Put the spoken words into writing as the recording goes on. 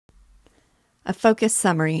A focused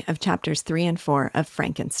summary of chapters 3 and 4 of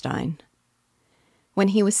Frankenstein. When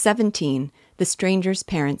he was 17, the stranger's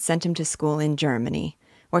parents sent him to school in Germany,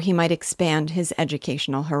 where he might expand his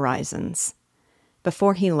educational horizons.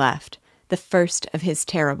 Before he left, the first of his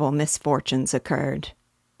terrible misfortunes occurred.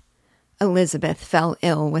 Elizabeth fell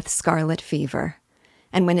ill with scarlet fever,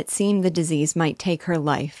 and when it seemed the disease might take her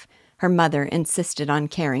life, her mother insisted on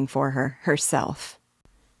caring for her herself.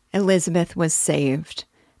 Elizabeth was saved,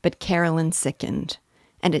 but Carolyn sickened,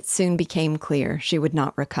 and it soon became clear she would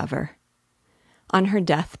not recover. On her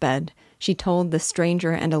deathbed, she told the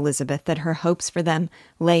stranger and Elizabeth that her hopes for them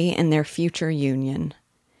lay in their future union.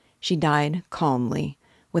 She died calmly,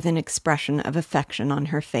 with an expression of affection on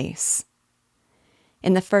her face.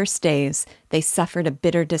 In the first days, they suffered a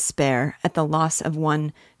bitter despair at the loss of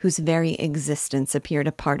one whose very existence appeared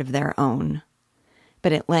a part of their own.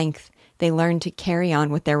 But at length, they learned to carry on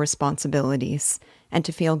with their responsibilities and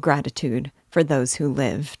to feel gratitude for those who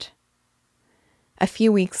lived. A few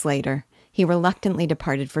weeks later, he reluctantly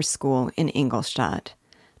departed for school in Ingolstadt,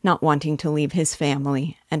 not wanting to leave his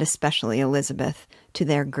family, and especially Elizabeth, to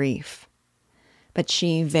their grief. But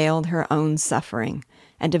she veiled her own suffering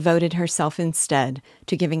and devoted herself instead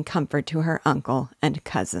to giving comfort to her uncle and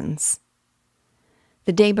cousins.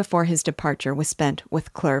 The day before his departure was spent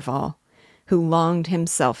with Clerval, who longed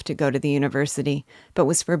himself to go to the university, but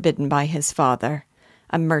was forbidden by his father,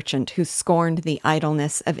 a merchant who scorned the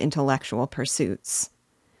idleness of intellectual pursuits.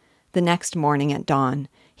 The next morning at dawn,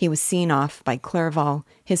 he was seen off by Clerval,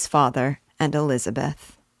 his father, and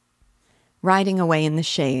Elizabeth. Riding away in the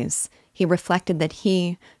chaise, he reflected that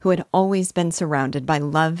he, who had always been surrounded by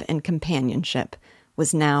love and companionship,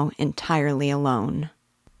 was now entirely alone.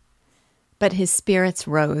 But his spirits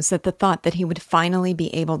rose at the thought that he would finally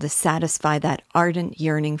be able to satisfy that ardent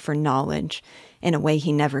yearning for knowledge in a way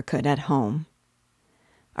he never could at home.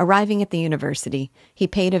 Arriving at the university, he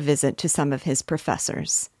paid a visit to some of his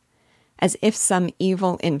professors. As if some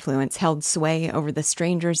evil influence held sway over the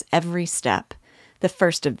stranger's every step, the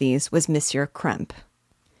first of these was Monsieur Krempe.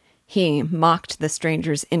 He mocked the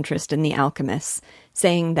stranger's interest in the alchemists,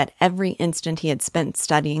 saying that every instant he had spent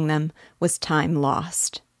studying them was time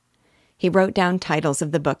lost. He wrote down titles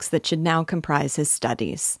of the books that should now comprise his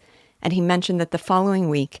studies, and he mentioned that the following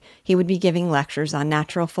week he would be giving lectures on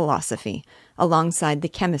natural philosophy alongside the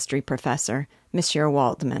chemistry professor, Monsieur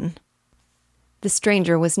Waldman. The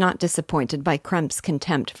stranger was not disappointed by Krempe's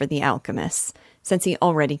contempt for the alchemists, since he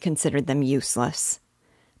already considered them useless.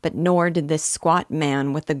 But nor did this squat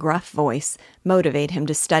man with the gruff voice motivate him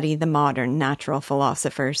to study the modern natural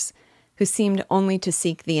philosophers, who seemed only to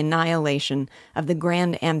seek the annihilation of the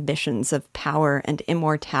grand ambitions of power and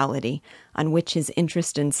immortality on which his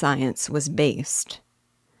interest in science was based.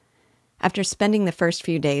 After spending the first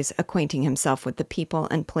few days acquainting himself with the people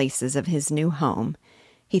and places of his new home,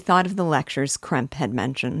 he thought of the lectures Krempe had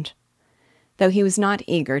mentioned. Though he was not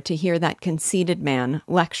eager to hear that conceited man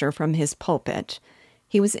lecture from his pulpit,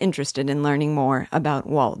 he was interested in learning more about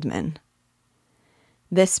Waldman.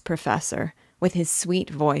 This professor, with his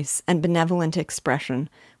sweet voice and benevolent expression,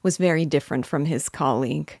 was very different from his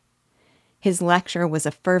colleague. His lecture was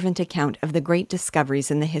a fervent account of the great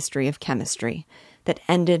discoveries in the history of chemistry that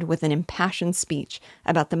ended with an impassioned speech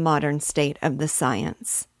about the modern state of the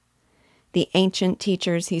science. The ancient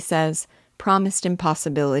teachers, he says, promised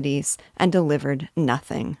impossibilities and delivered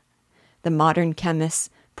nothing. The modern chemists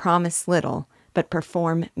promise little, but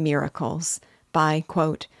perform miracles by,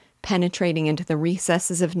 quote, penetrating into the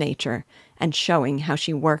recesses of nature and showing how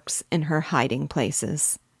she works in her hiding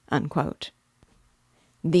places, unquote.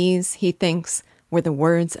 These, he thinks, were the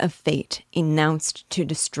words of fate enounced to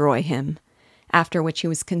destroy him, after which he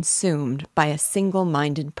was consumed by a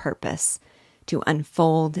single-minded purpose to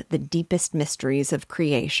unfold the deepest mysteries of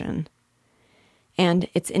creation. And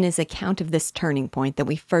it's in his account of this turning point that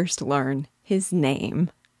we first learn his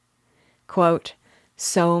name. Quote,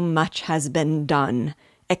 "So much has been done,"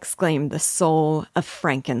 exclaimed the soul of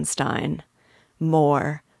Frankenstein.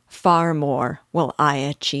 "More, far more will I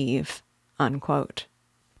achieve," unquote.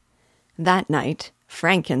 That night,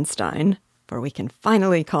 Frankenstein, for we can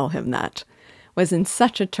finally call him that, was in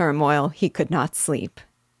such a turmoil he could not sleep.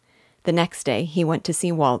 The next day he went to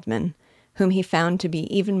see Waldman, whom he found to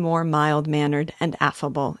be even more mild-mannered and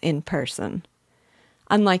affable in person.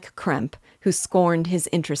 Unlike Krempe, who scorned his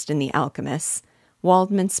interest in the alchemists,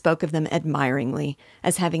 Waldman spoke of them admiringly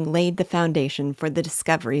as having laid the foundation for the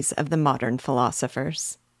discoveries of the modern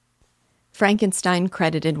philosophers. Frankenstein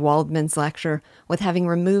credited Waldman's lecture with having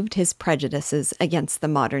removed his prejudices against the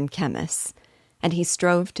modern chemists, and he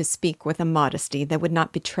strove to speak with a modesty that would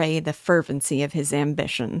not betray the fervency of his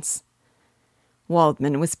ambitions.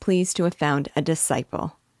 Waldman was pleased to have found a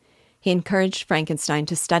disciple. He encouraged Frankenstein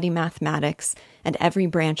to study mathematics and every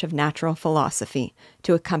branch of natural philosophy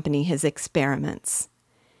to accompany his experiments.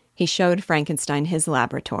 He showed Frankenstein his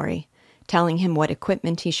laboratory, telling him what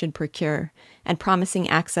equipment he should procure, and promising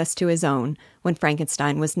access to his own when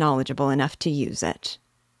Frankenstein was knowledgeable enough to use it.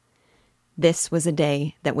 This was a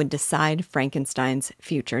day that would decide Frankenstein's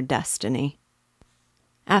future destiny.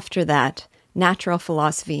 After that, natural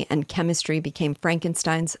philosophy and chemistry became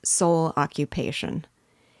Frankenstein's sole occupation.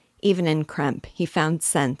 Even in Krempe, he found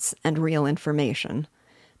sense and real information,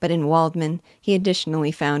 but in Waldman, he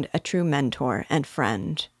additionally found a true mentor and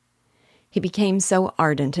friend. He became so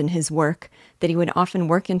ardent in his work that he would often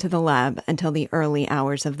work into the lab until the early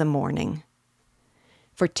hours of the morning.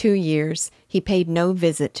 For 2 years, he paid no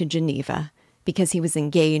visit to Geneva because he was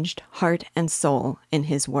engaged heart and soul in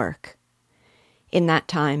his work. In that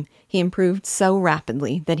time, he improved so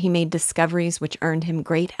rapidly that he made discoveries which earned him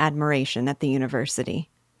great admiration at the university.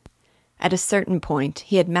 At a certain point,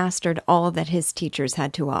 he had mastered all that his teachers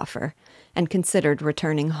had to offer and considered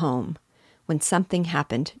returning home, when something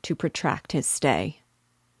happened to protract his stay.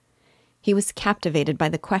 He was captivated by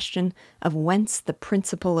the question of whence the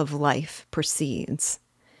principle of life proceeds,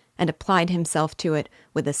 and applied himself to it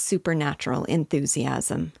with a supernatural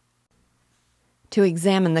enthusiasm. To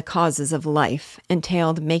examine the causes of life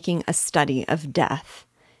entailed making a study of death,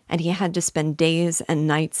 and he had to spend days and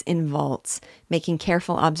nights in vaults making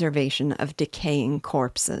careful observation of decaying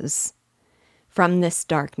corpses. From this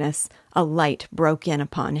darkness, a light broke in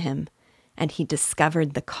upon him, and he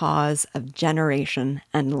discovered the cause of generation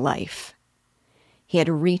and life. He had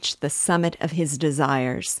reached the summit of his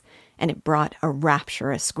desires, and it brought a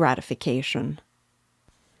rapturous gratification.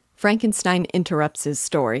 Frankenstein interrupts his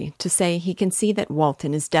story to say he can see that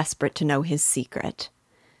Walton is desperate to know his secret.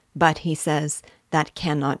 But, he says, that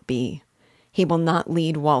cannot be. He will not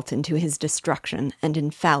lead Walton to his destruction and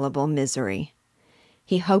infallible misery.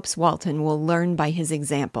 He hopes Walton will learn by his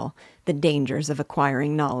example the dangers of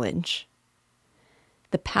acquiring knowledge.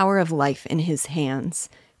 The power of life in his hands,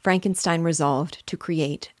 Frankenstein resolved to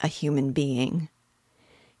create a human being.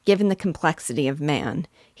 Given the complexity of man,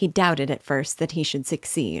 he doubted at first that he should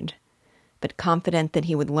succeed. But confident that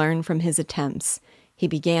he would learn from his attempts, he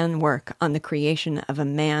began work on the creation of a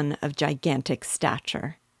man of gigantic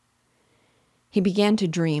stature. He began to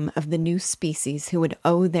dream of the new species who would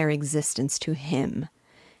owe their existence to him,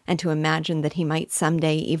 and to imagine that he might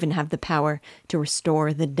someday even have the power to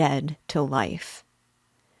restore the dead to life.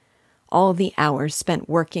 All the hours spent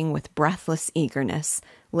working with breathless eagerness,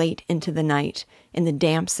 late into the night, in the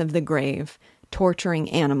damps of the grave, torturing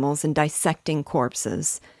animals and dissecting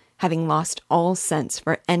corpses, having lost all sense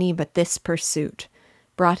for any but this pursuit,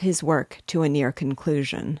 brought his work to a near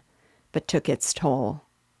conclusion, but took its toll.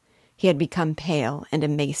 He had become pale and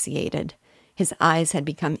emaciated, his eyes had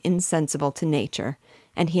become insensible to nature,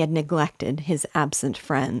 and he had neglected his absent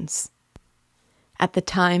friends. At the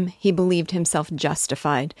time, he believed himself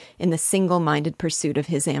justified in the single-minded pursuit of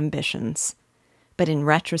his ambitions. But in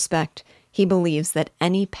retrospect, he believes that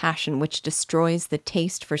any passion which destroys the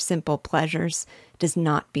taste for simple pleasures does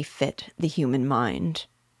not befit the human mind.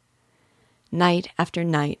 Night after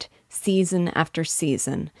night, season after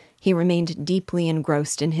season, he remained deeply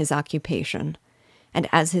engrossed in his occupation, and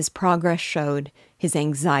as his progress showed, his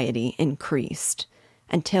anxiety increased,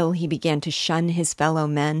 until he began to shun his fellow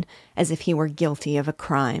men as if he were guilty of a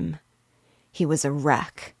crime. He was a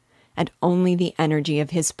wreck, and only the energy of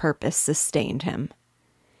his purpose sustained him.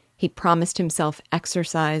 He promised himself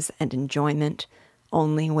exercise and enjoyment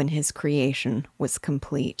only when his creation was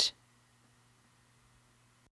complete.